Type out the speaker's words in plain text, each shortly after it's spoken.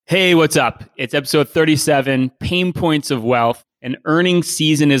Hey, what's up? It's episode 37, Pain Points of Wealth. And earnings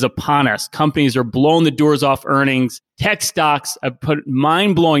season is upon us. Companies are blowing the doors off earnings. Tech stocks have put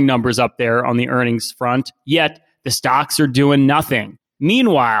mind-blowing numbers up there on the earnings front, yet the stocks are doing nothing.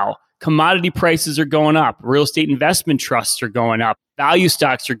 Meanwhile, commodity prices are going up. Real estate investment trusts are going up. Value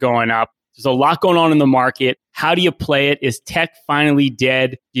stocks are going up. There's a lot going on in the market. How do you play it? Is tech finally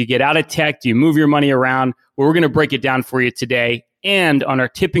dead? Do you get out of tech? Do you move your money around? Well, we're going to break it down for you today. And on our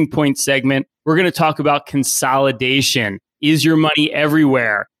tipping point segment, we're going to talk about consolidation. Is your money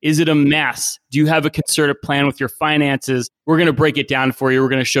everywhere? Is it a mess? Do you have a concerted plan with your finances? We're going to break it down for you. We're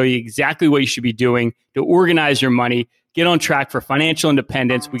going to show you exactly what you should be doing to organize your money, get on track for financial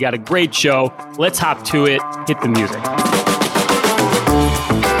independence. We got a great show. Let's hop to it. Hit the music.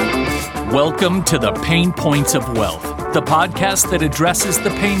 Welcome to the Pain Points of Wealth, the podcast that addresses the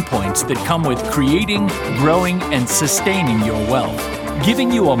pain points that come with creating, growing, and sustaining your wealth, giving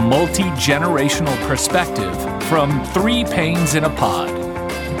you a multi-generational perspective from three Pains in a pod.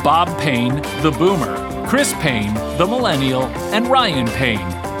 Bob Payne, the boomer, Chris Payne, the millennial, and Ryan Payne,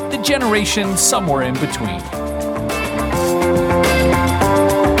 the generation somewhere in between.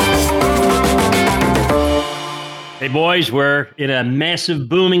 Hey boys, we're in a massive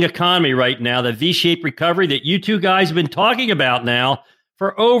booming economy right now. The V-shaped recovery that you two guys have been talking about now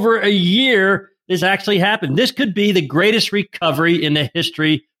for over a year has actually happened. This could be the greatest recovery in the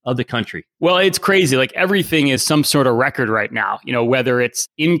history of the country. Well, it's crazy. Like everything is some sort of record right now. You know, whether it's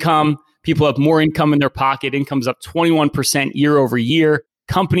income, people have more income in their pocket. Income's up 21% year over year.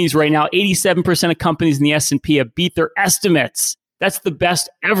 Companies right now, 87% of companies in the S&P have beat their estimates. That's the best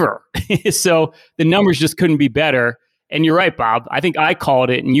ever. So the numbers just couldn't be better. And you're right, Bob. I think I called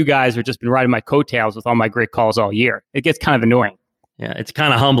it, and you guys have just been riding my coattails with all my great calls all year. It gets kind of annoying. Yeah, it's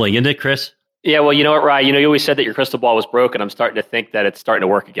kind of humbling, isn't it, Chris? Yeah, well, you know what, Ryan? You always said that your crystal ball was broken. I'm starting to think that it's starting to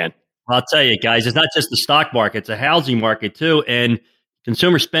work again. I'll tell you, guys, it's not just the stock market. It's a housing market, too. And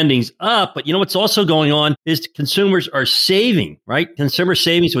consumer spending's up. But you know what's also going on is consumers are saving, right? Consumer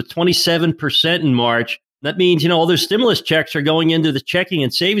savings was 27% in March. That means, all those stimulus checks are going into the checking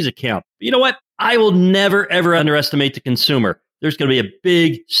and savings account. But you know what? I will never, ever underestimate the consumer. There's going to be a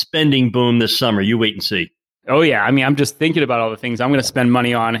big spending boom this summer. You wait and see. Oh, yeah. I mean, I'm just thinking about all the things I'm going to spend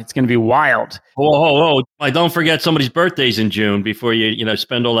money on. It's going to be wild. Oh. Don't forget somebody's birthday's in June before you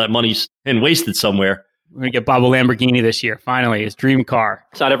spend all that money and waste it somewhere. We're going to get Bob a Lamborghini this year. Finally, his dream car.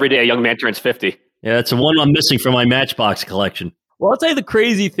 It's not every day a young man turns 50. Yeah, that's the one I'm missing from my Matchbox collection. Well, I'll tell you the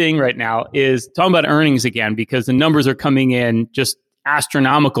crazy thing right now is talking about earnings again, because the numbers are coming in just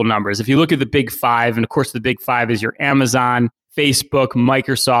astronomical numbers. If you look at the big five, and of course the big five is your Amazon, Facebook,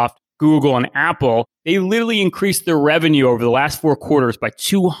 Microsoft, Google, and Apple, they literally increased their revenue over the last 4 quarters by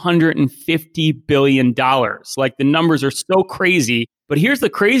 $250 billion. Like the numbers are so crazy. But here's the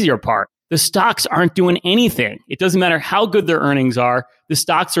crazier part. The stocks aren't doing anything. It doesn't matter how good their earnings are. The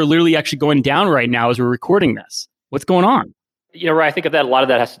stocks are literally actually going down right now as we're recording this. What's going on? Ryan, I think of that. A lot of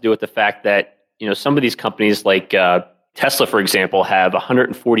that has to do with the fact that, some of these companies like Tesla, for example, have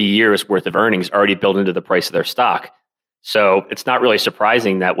 140 years worth of earnings already built into the price of their stock. So it's not really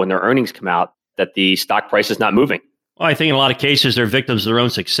surprising that when their earnings come out, that the stock price is not moving. Well, I think in a lot of cases, they're victims of their own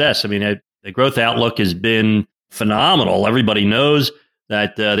success. I mean, the growth outlook has been phenomenal. Everybody knows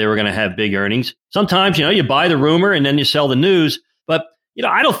that they were going to have big earnings. Sometimes, you buy the rumor and then you sell the news. But,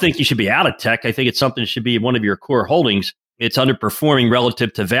 I don't think you should be out of tech. I think it's something that should be one of your core holdings. It's underperforming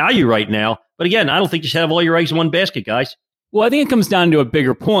relative to value right now. But again, I don't think you should have all your eggs in one basket, guys. Well, I think it comes down to a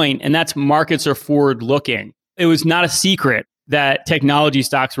bigger point, and that's markets are forward looking. It was not a secret that technology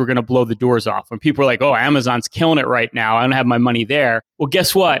stocks were going to blow the doors off. When people were like, oh, Amazon's killing it right now, I don't have my money there. Well,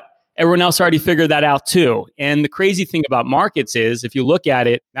 guess what? Everyone else already figured that out too. And the crazy thing about markets is, if you look at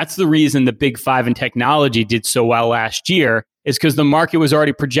it, that's the reason the big five in technology did so well last year, is because the market was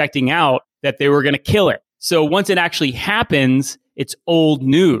already projecting out that they were going to kill it. So once it actually happens, it's old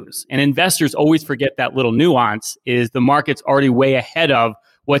news. And investors always forget that little nuance is the market's already way ahead of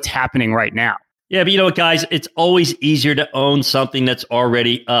what's happening right now. Yeah, but you know what, guys? It's always easier to own something that's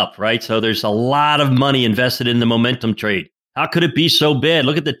already up, right? So there's a lot of money invested in the momentum trade. How could it be so bad?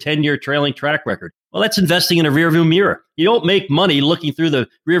 Look at the 10-year trailing track record. Well, that's investing in a rearview mirror. You don't make money looking through the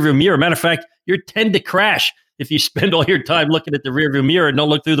rearview mirror. Matter of fact, you tend to crash if you spend all your time looking at the rearview mirror and don't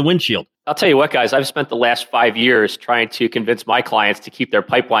look through the windshield. I'll tell you what, guys, I've spent the last 5 years trying to convince my clients to keep their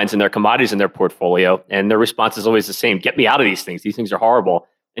pipelines and their commodities in their portfolio. And their response is always the same. Get me out of these things. These things are horrible.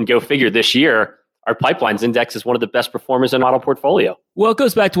 And go figure, this year, our pipelines index is one of the best performers in auto portfolio. Well, it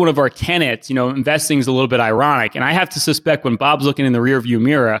goes back to one of our tenets. Investing is a little bit ironic. And I have to suspect when Bob's looking in the rearview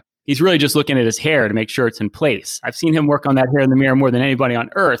mirror, He's really just looking at his hair to make sure it's in place. I've seen him work on that hair in the mirror more than anybody on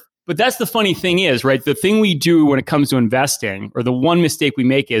earth. But that's the funny thing is, right? The thing we do when it comes to investing, or the one mistake we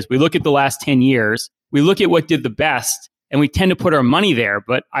make, is we look at the last 10 years, we look at what did the best, and we tend to put our money there.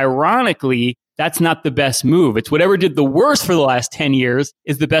 But ironically, that's not the best move. It's whatever did the worst for the last 10 years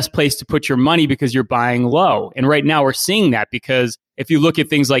is the best place to put your money because you're buying low. And right now we're seeing that because if you look at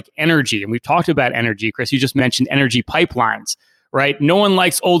things like energy, and we've talked about energy, Chris, you just mentioned energy pipelines, right? No one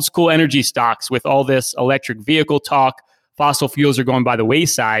likes old school energy stocks with all this electric vehicle talk. Fossil fuels are going by the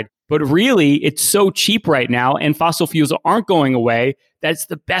wayside. But really, it's so cheap right now, and fossil fuels aren't going away. That's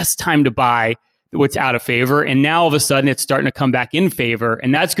the best time to buy what's out of favor. And now all of a sudden it's starting to come back in favor.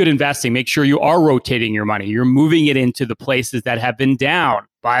 And that's good investing. Make sure you are rotating your money. You're moving it into the places that have been down.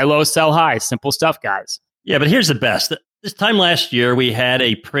 Buy low, sell high. Simple stuff, guys. Yeah, but here's the best. This time last year, we had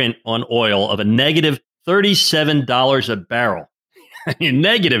a print on oil of a negative $37 a barrel.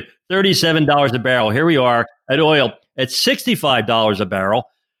 Negative $37 a barrel. Here we are at oil at $65 a barrel.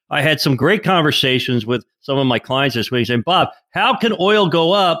 I had some great conversations with some of my clients this week saying, Bob, how can oil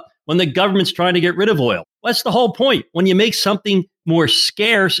go up when the government's trying to get rid of oil? Well, that's the whole point. When you make something more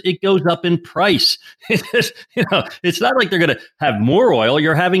scarce, it goes up in price. It's not like they're going to have more oil.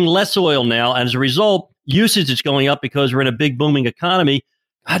 You're having less oil now. And as a result, usage is going up because we're in a big booming economy.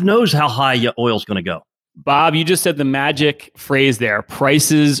 God knows how high your oil's going to go. Bob, you just said the magic phrase there.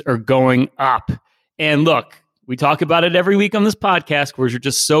 Prices are going up. And look, we talk about it every week on this podcast because you're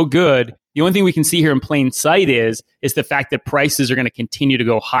just so good. The only thing we can see here in plain sight is the fact that prices are going to continue to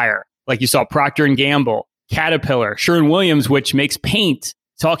go higher. Like you saw Procter & Gamble, Caterpillar, Sherwin-Williams, which makes paint,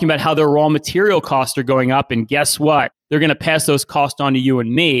 talking about how their raw material costs are going up. And guess what? They're going to pass those costs on to you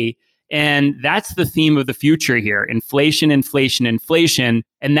and me. And that's the theme of the future here. Inflation, inflation, inflation.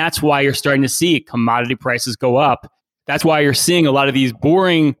 And that's why you're starting to see commodity prices go up. That's why you're seeing a lot of these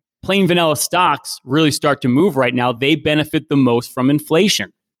boring, plain vanilla stocks really start to move right now. They benefit the most from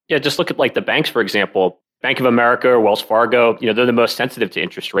inflation. Yeah, just look at like the banks, for example. Bank of America or Wells Fargo, they're the most sensitive to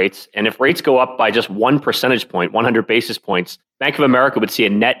interest rates. And if rates go up by just 1 percentage point, 100 basis points, Bank of America would see a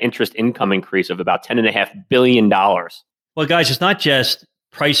net interest income increase of about $10.5 billion. Well, guys, it's not just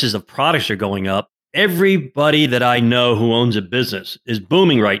prices of products are going up. Everybody that I know who owns a business is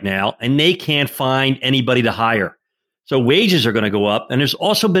booming right now, and they can't find anybody to hire. So wages are going to go up. And there's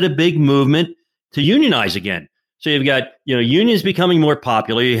also been a big movement to unionize again. So you've got, unions becoming more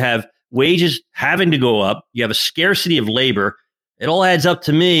popular. You have wages having to go up. You have a scarcity of labor. It all adds up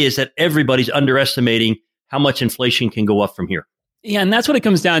to me is that everybody's underestimating how much inflation can go up from here. Yeah, and that's what it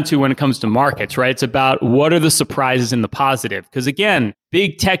comes down to when it comes to markets, right? It's about what are the surprises in the positive? Because again,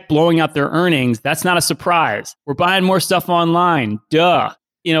 big tech blowing out their earnings, that's not a surprise. We're buying more stuff online. Duh.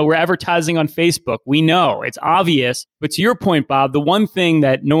 We're advertising on Facebook. We know it's obvious. But to your point, Bob, the one thing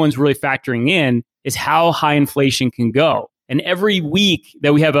that no one's really factoring in is how high inflation can go. And every week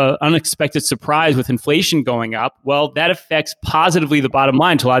that we have an unexpected surprise with inflation going up, well, that affects positively the bottom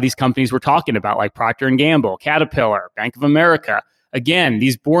line to a lot of these companies we're talking about, like Procter & Gamble, Caterpillar, Bank of America. Again,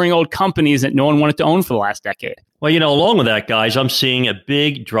 these boring old companies that no one wanted to own for the last decade. Well, along with that, guys, I'm seeing a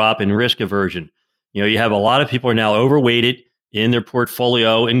big drop in risk aversion. You have a lot of people are now overweighted in their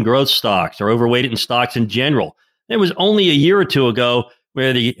portfolio in growth stocks or overweighted in stocks in general. It was only a year or two ago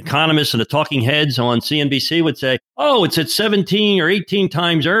where the economists and the talking heads on CNBC would say, oh, it's at 17 or 18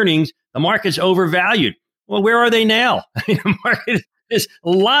 times earnings. The market's overvalued. Well, where are they now? The market is a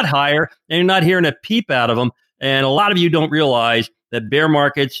lot higher, and you're not hearing a peep out of them. And a lot of you don't realize that bear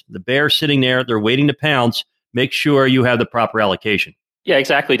markets, the bear's sitting there, they're waiting to pounce. Make sure you have the proper allocation. Yeah,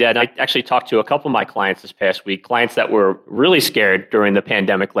 exactly, Dad. I actually talked to a couple of my clients this past week, clients that were really scared during the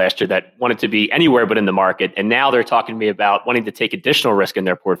pandemic last year that wanted to be anywhere but in the market. And now they're talking to me about wanting to take additional risk in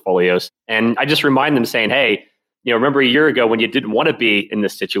their portfolios. And I just remind them saying, hey, remember a year ago when you didn't want to be in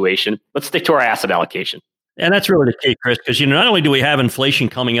this situation, let's stick to our asset allocation. And that's really the key, Chris, because not only do we have inflation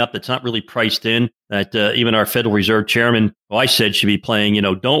coming up that's not really priced in, that even our Federal Reserve Chairman, who I said should be playing,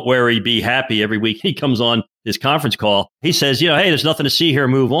 don't worry, be happy every week he comes on his conference call. He says, hey, there's nothing to see here,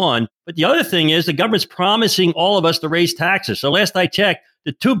 move on. But the other thing is the government's promising all of us to raise taxes. So last I checked,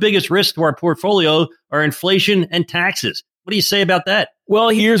 the two biggest risks to our portfolio are inflation and taxes. What do you say about that? Well,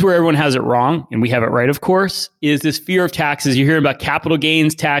 here's where everyone has it wrong, and we have it right, of course, is this fear of taxes. You hear about capital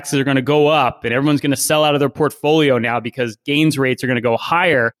gains taxes are going to go up, and everyone's going to sell out of their portfolio now because gains rates are going to go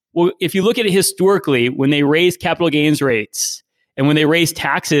higher. Well, if you look at it historically, when they raise capital gains rates and when they raise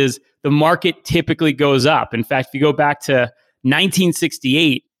taxes, the market typically goes up. In fact, if you go back to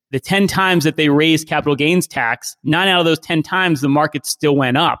 1968, the 10 times that they raised capital gains tax, 9 out of those 10 times, the market still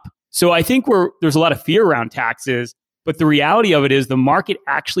went up. So I think there's a lot of fear around taxes. But the reality of it is the market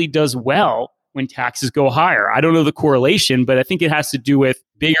actually does well when taxes go higher. I don't know the correlation, but I think it has to do with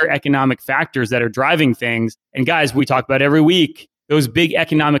bigger economic factors that are driving things. And guys, we talk about every week, those big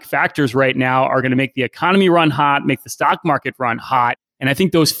economic factors right now are going to make the economy run hot, make the stock market run hot. And I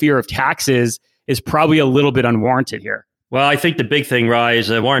think those fear of taxes is probably a little bit unwarranted here. Well, I think the big thing, Rye, is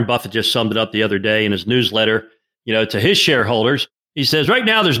Warren Buffett just summed it up the other day in his newsletter, to his shareholders. He says, right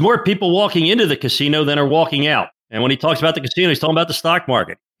now, there's more people walking into the casino than are walking out. And when he talks about the casino, he's talking about the stock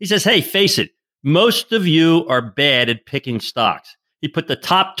market. He says, hey, face it, most of you are bad at picking stocks. He put the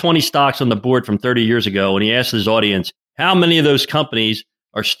top 20 stocks on the board from 30 years ago, and he asked his audience, how many of those companies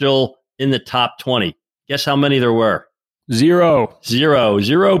are still in the top 20? Guess how many there were?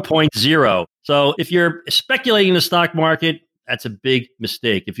 0.0. So if you're speculating in the stock market, that's a big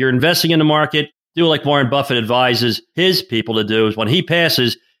mistake. If you're investing in the market, do like Warren Buffett advises his people to do, is when he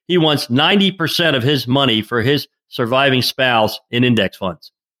passes, he wants 90% of his money for his surviving spouse in index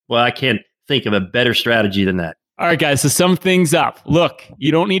funds. Well, I can't think of a better strategy than that. All right, guys, to sum things up, look,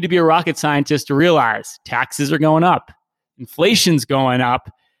 you don't need to be a rocket scientist to realize taxes are going up. Inflation's going up.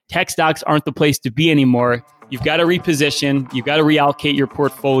 Tech stocks aren't the place to be anymore. You've got to reposition. You've got to reallocate your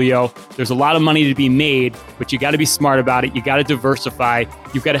portfolio. There's a lot of money to be made, but you got to be smart about it. You got to diversify.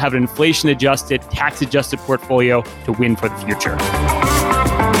 You've got to have an inflation-adjusted, tax-adjusted portfolio to win for the future.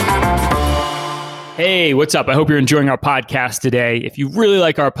 Hey, what's up? I hope you're enjoying our podcast today. If you really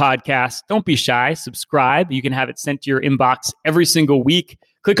like our podcast, don't be shy. Subscribe. You can have it sent to your inbox every single week.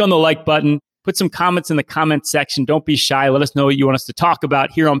 Click on the like button. Put some comments in the comment section. Don't be shy. Let us know what you want us to talk about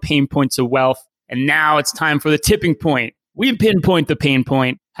here on Pain Points of Wealth. And now it's time for the tipping point. We pinpoint the pain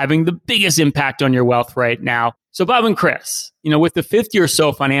point having the biggest impact on your wealth right now. So Bob and Chris, with the 50 or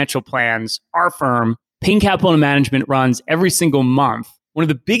so financial plans, our firm, Payne Capital Management, runs every single month. One of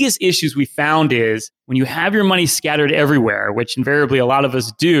the biggest issues we found is when you have your money scattered everywhere, which invariably a lot of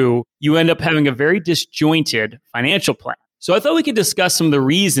us do, you end up having a very disjointed financial plan. So I thought we could discuss some of the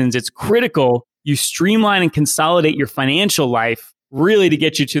reasons it's critical you streamline and consolidate your financial life really to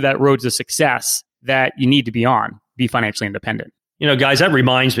get you to that road to success that you need to be on, be financially independent. Guys, that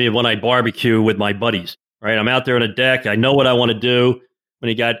reminds me of when I barbecue with my buddies, right? I'm out there on a deck. I know what I want to do. When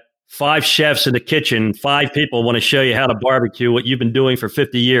you got 5 chefs in the kitchen, 5 people want to show you how to barbecue, what you've been doing for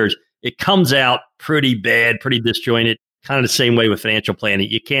 50 years, it comes out pretty bad, pretty disjointed, kind of the same way with financial planning.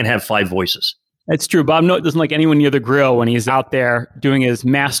 You can't have 5 voices. That's true. Bob doesn't like anyone near the grill when he's out there doing his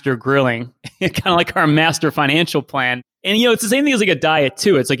master grilling, kind of like our master financial plan. And, it's the same thing as like a diet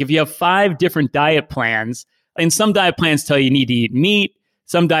too. It's like if you have 5 different diet plans, and some diet plans tell you need to eat meat.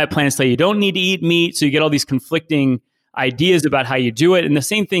 Some diet plans tell you don't need to eat meat. So you get all these conflicting ideas about how you do it. And the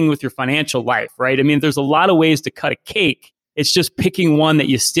same thing with your financial life, right? I mean, there's a lot of ways to cut a cake. It's just picking one that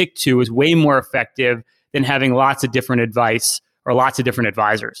you stick to is way more effective than having lots of different advice or lots of different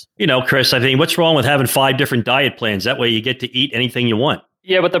advisors. Chris, I think what's wrong with having 5 different diet plans? That way you get to eat anything you want.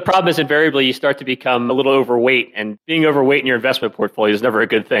 Yeah, but the problem is invariably you start to become a little overweight, and being overweight in your investment portfolio is never a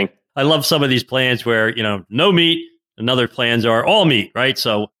good thing. I love some of these plans where, no meat, and other plans are all meat, right?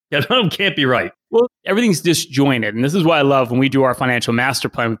 So that can't be right. Well, everything's disjointed. And this is why I love when we do our financial master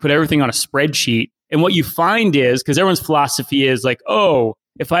plan, we put everything on a spreadsheet. And what you find is, because everyone's philosophy is like, oh,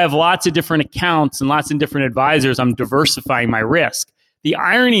 if I have lots of different accounts and lots of different advisors, I'm diversifying my risk. The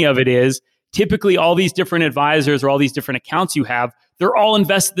irony of it is typically all these different advisors or all these different accounts you have, they're all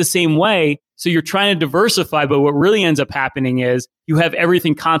invested the same way. So you're trying to diversify, but what really ends up happening is you have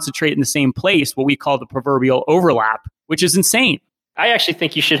everything concentrated in the same place, what we call the proverbial overlap, which is insane. I actually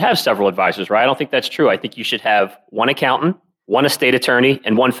think you should have several advisors, right? I don't think that's true. I think you should have one accountant, one estate attorney,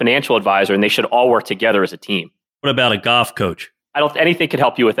 and one financial advisor, and they should all work together as a team. What about a golf coach? Anything could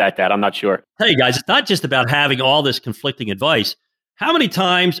help you with that, Dad. I'm not sure. Hey, guys, it's not just about having all this conflicting advice. How many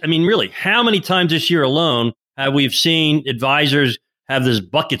times this year alone have we seen advisors have this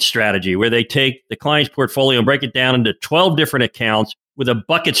bucket strategy where they take the client's portfolio and break it down into 12 different accounts with a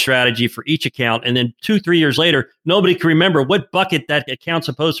bucket strategy for each account. And then 2-3 years later, nobody can remember what bucket that account's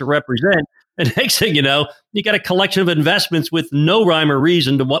supposed to represent. And next thing you know, you got a collection of investments with no rhyme or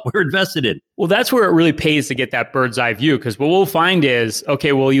reason to what we're invested in. Well, that's where it really pays to get that bird's eye view, because what we'll find is,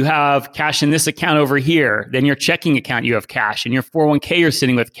 okay, well, you have cash in this account over here, then your checking account, you have cash, and your 401k, you're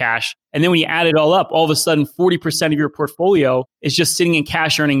sitting with cash. And then when you add it all up, all of a sudden, 40% of your portfolio is just sitting in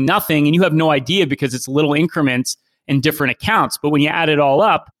cash earning nothing. And you have no idea because it's little increments in different accounts. But when you add it all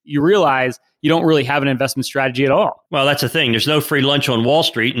up, you realize you don't really have an investment strategy at all. Well, that's the thing. There's no free lunch on Wall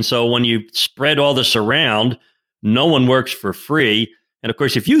Street. And so when you spread all this around, no one works for free. And of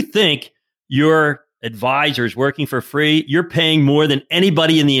course, if you think your advisors working for free, you're paying more than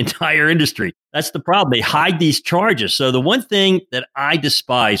anybody in the entire industry. That's the problem. They hide these charges. So the one thing that I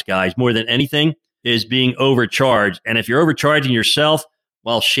despise, guys, more than anything is being overcharged. And if you're overcharging yourself,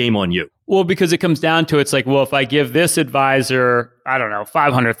 well, shame on you. Well, because it comes down to, it's like, well, if I give this advisor, I don't know,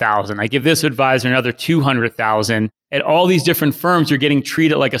 500,000, I give this advisor another 200,000, at all these different firms, you're getting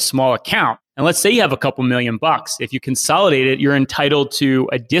treated like a small account. And let's say you have a couple $1 million. If you consolidate it, you're entitled to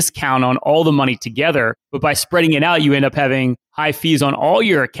a discount on all the money together. But by spreading it out, you end up having high fees on all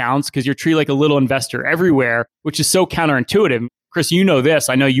your accounts because you're treated like a little investor everywhere, which is so counterintuitive. Chris, you know this.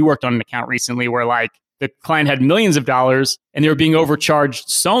 I know you worked on an account recently where like the client had millions of dollars and they were being overcharged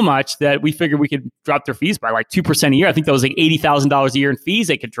so much that we figured we could drop their fees by like 2% a year. I think that was like $80,000 a year in fees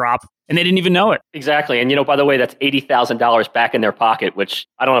they could drop, and they didn't even know it. Exactly. And, by the way, that's $80,000 back in their pocket, which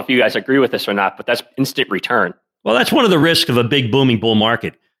I don't know if you guys agree with this or not, but that's instant return. Well, that's one of the risks of a big booming bull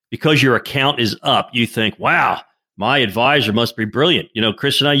market. Because your account is up, you think, wow, my advisor must be brilliant.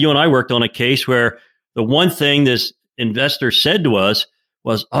 Chris and you and I worked on a case where the one thing this investor said to us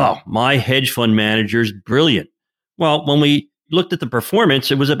was, oh, my hedge fund manager's brilliant. Well, when we looked at the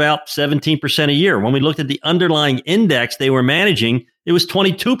performance, it was about 17% a year. When we looked at the underlying index they were managing, it was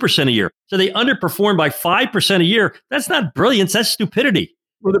 22% a year. So they underperformed by 5% a year. That's not brilliance, that's stupidity.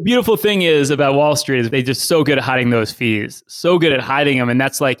 Well, the beautiful thing is about Wall Street is they're just so good at hiding those fees, so good at hiding them. And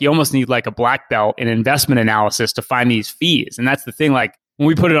that's like, you almost need like a black belt in investment analysis to find these fees. And that's the thing, like when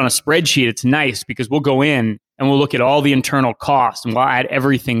we put it on a spreadsheet, it's nice because we'll go in and we'll look at all the internal costs and we'll add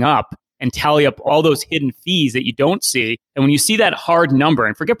everything up and tally up all those hidden fees that you don't see. And when you see that hard number,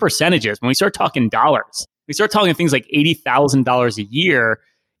 and forget percentages, when we start talking dollars, we start talking things like $80,000 a year,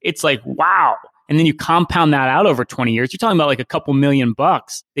 it's like, wow. And then you compound that out over 20 years, you're talking about like a couple $1 million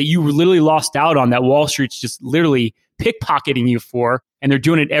that you literally lost out on, that Wall Street's just literally pickpocketing you for. And they're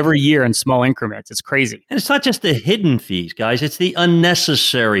doing it every year in small increments. It's crazy. And it's not just the hidden fees, guys. It's the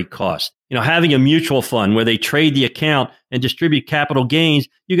unnecessary cost. Having a mutual fund where they trade the account and distribute capital gains,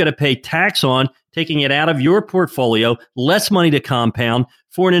 you got to pay tax on taking it out of your portfolio, less money to compound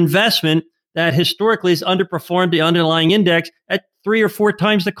for an investment that historically has underperformed the underlying index at 3 or 4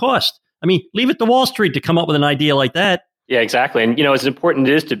 times the cost. I mean, leave it to Wall Street to come up with an idea like that. Yeah, exactly. And, as important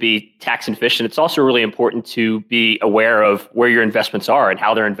it is to be tax efficient, it's also really important to be aware of where your investments are and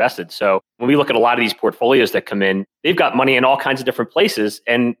how they're invested. So when we look at a lot of these portfolios that come in, they've got money in all kinds of different places.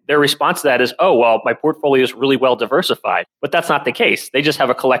 And their response to that is, oh, well, my portfolio is really well diversified. But that's not the case. They just have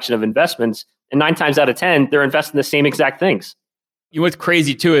a collection of investments. And 9 times out of 10, they're investing the same exact things. What's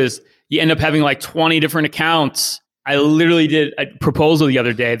crazy too is you end up having like 20 different accounts. I literally did a proposal the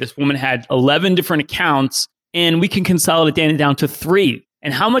other day. This woman had 11 different accounts. And we can consolidate it down to 3.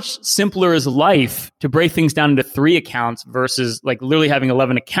 And how much simpler is life to break things down into 3 accounts versus like literally having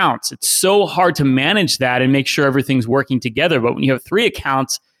 11 accounts? It's so hard to manage that and make sure everything's working together. But when you have 3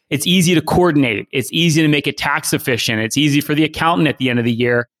 accounts, it's easy to coordinate. It's easy to make it tax efficient. It's easy for the accountant at the end of the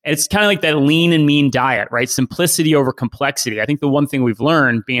year. And it's kind of like that lean and mean diet, right? Simplicity over complexity. I think the one thing we've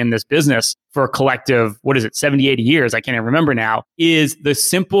learned being in this business for a collective, 70, 80 years, I can't even remember now, is the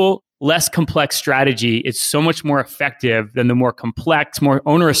simple, less complex strategy is so much more effective than the more complex, more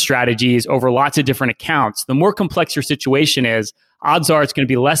onerous strategies over lots of different accounts. The more complex your situation is, odds are it's going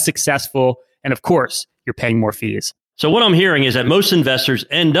to be less successful. And of course, you're paying more fees. So what I'm hearing is that most investors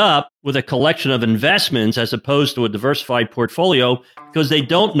end up with a collection of investments as opposed to a diversified portfolio because they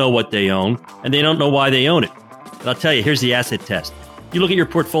don't know what they own and they don't know why they own it. But I'll tell you, here's the acid test. You look at your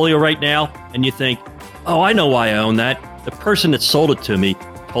portfolio right now and you think, oh, I know why I own that. The person that sold it to me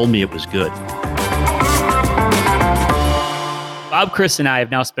told me it was good. Bob, Chris, and I have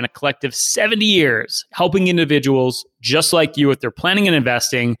now spent a collective 70 years helping individuals just like you with their planning and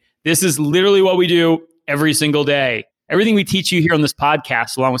investing. This is literally what we do every single day. Everything we teach you here on this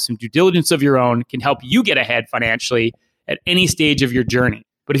podcast, along with some due diligence of your own, can help you get ahead financially at any stage of your journey.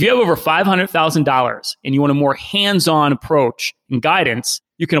 But if you have over $500,000 and you want a more hands-on approach and guidance,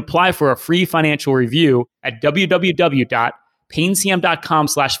 you can apply for a free financial review at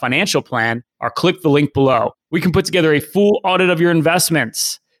www.painscam.com/financial plan or click the link below. We can put together a full audit of your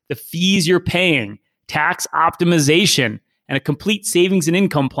investments, the fees you're paying, tax optimization, and a complete savings and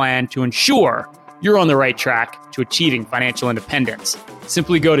income plan to ensure you're on the right track to achieving financial independence.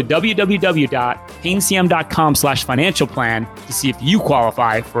 Simply go to www.painscam.com/financial plan to see if you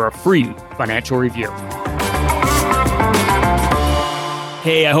qualify for a free financial review.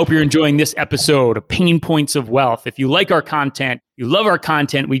 Hey, I hope you're enjoying this episode of Pain Points of Wealth. If you like our content, you love our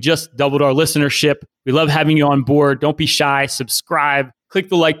content, we just doubled our listenership. We love having you on board. Don't be shy. Subscribe. Click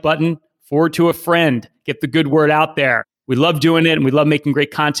the like button. Forward to a friend. Get the good word out there. We love doing it, and we love making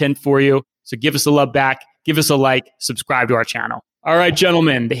great content for you. So give us a love back, give us a like, subscribe to our channel. All right,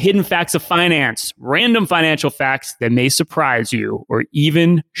 gentlemen, the hidden facts of finance, random financial facts that may surprise you or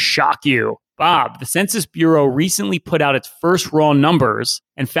even shock you. Bob, the Census Bureau recently put out its first raw numbers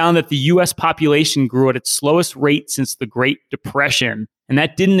and found that the U.S. population grew at its slowest rate since the Great Depression. And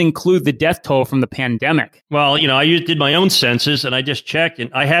that didn't include the death toll from the pandemic. Well, I did my own census and I just checked and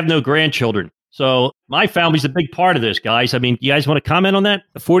I have no grandchildren. So my family's a big part of this, guys. I mean, you guys want to comment on that?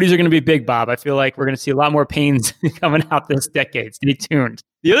 The 40s are going to be big, Bob. I feel like we're going to see a lot more pains coming out this decade. Stay tuned.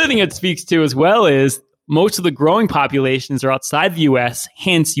 The other thing it speaks to as well is most of the growing populations are outside the U.S.,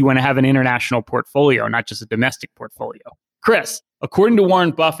 hence you want to have an international portfolio, not just a domestic portfolio. Chris, according to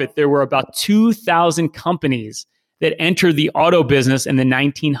Warren Buffett, there were about 2,000 companies that entered the auto business in the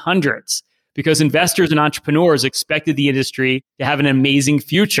 1900s because investors and entrepreneurs expected the industry to have an amazing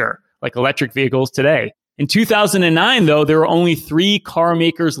future, like electric vehicles today. In 2009, though, there were only 3 car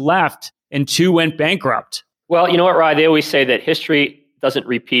makers left and 2 went bankrupt. Well, you know what, Rye? They always say that history doesn't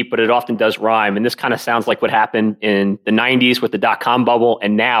repeat, but it often does rhyme. And this kind of sounds like what happened in the 90s with the dot-com bubble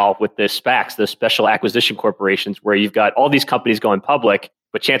and now with the SPACs, the special acquisition corporations, where you've got all these companies going public,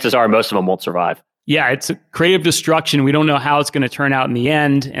 but chances are most of them won't survive. Yeah, it's a creative destruction. We don't know how it's going to turn out in the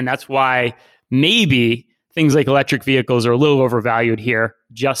end. And that's why maybe things like electric vehicles are a little overvalued here.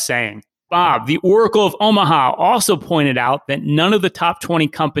 Just saying. Bob, the Oracle of Omaha also pointed out that none of the top 20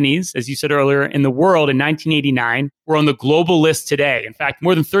 companies, as you said earlier, in the world in 1989 were on the global list today. In fact,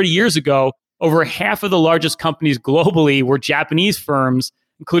 more than 30 years ago, over half of the largest companies globally were Japanese firms,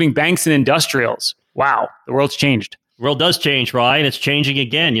 including banks and industrials. Wow, the world's changed. The world does change, Ryan. It's changing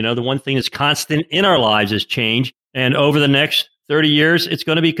again. The one thing that's constant in our lives is change. And over the next 30 years, it's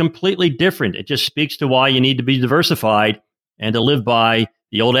going to be completely different. It just speaks to why you need to be diversified and to live by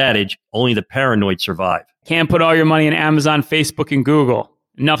the old adage, only the paranoid survive. Can't put all your money in Amazon, Facebook, and Google.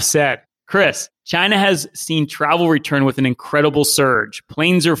 Enough said. Chris, China has seen travel return with an incredible surge.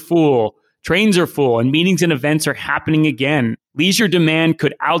 Planes are full, trains are full, and meetings and events are happening again. Leisure demand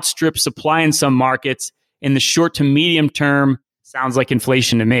could outstrip supply in some markets. In the short to medium term, sounds like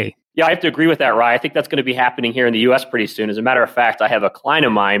inflation to me. Yeah, I have to agree with that, Rye. I think that's going to be happening here in the U.S. pretty soon. As a matter of fact, I have a client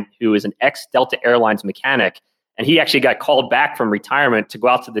of mine who is an ex-Delta Airlines mechanic, and he actually got called back from retirement to go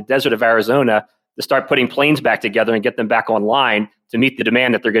out to the desert of Arizona to start putting planes back together and get them back online to meet the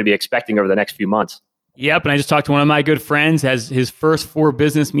demand that they're going to be expecting over the next few months. Yep, and I just talked to one of my good friends, has his first 4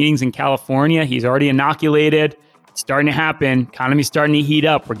 business meetings in California. He's already inoculated. It's starting to happen. Economy's starting to heat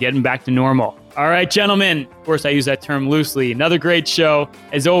up. We're getting back to normal. All right, gentlemen. Of course, I use that term loosely. Another great show.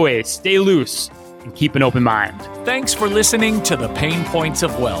 As always, stay loose and keep an open mind. Thanks for listening to The Pain Points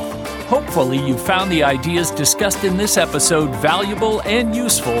of Wealth. Hopefully, you found the ideas discussed in this episode valuable and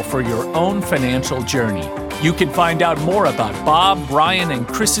useful for your own financial journey. You can find out more about Bob, Brian, and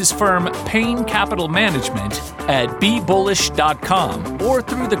Chris's firm, Payne Capital Management, at BeBullish.com or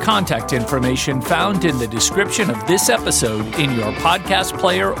through the contact information found in the description of this episode in your podcast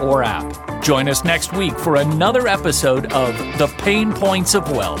player or app. Join us next week for another episode of The Pain Points of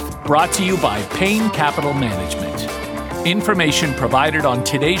Wealth, brought to you by Payne Capital Management. Information provided on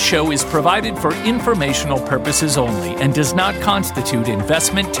today's show is provided for informational purposes only and does not constitute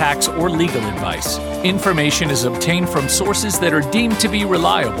investment, tax, or legal advice. Information is obtained from sources that are deemed to be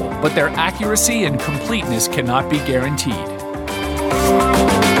reliable, but their accuracy and completeness cannot be guaranteed.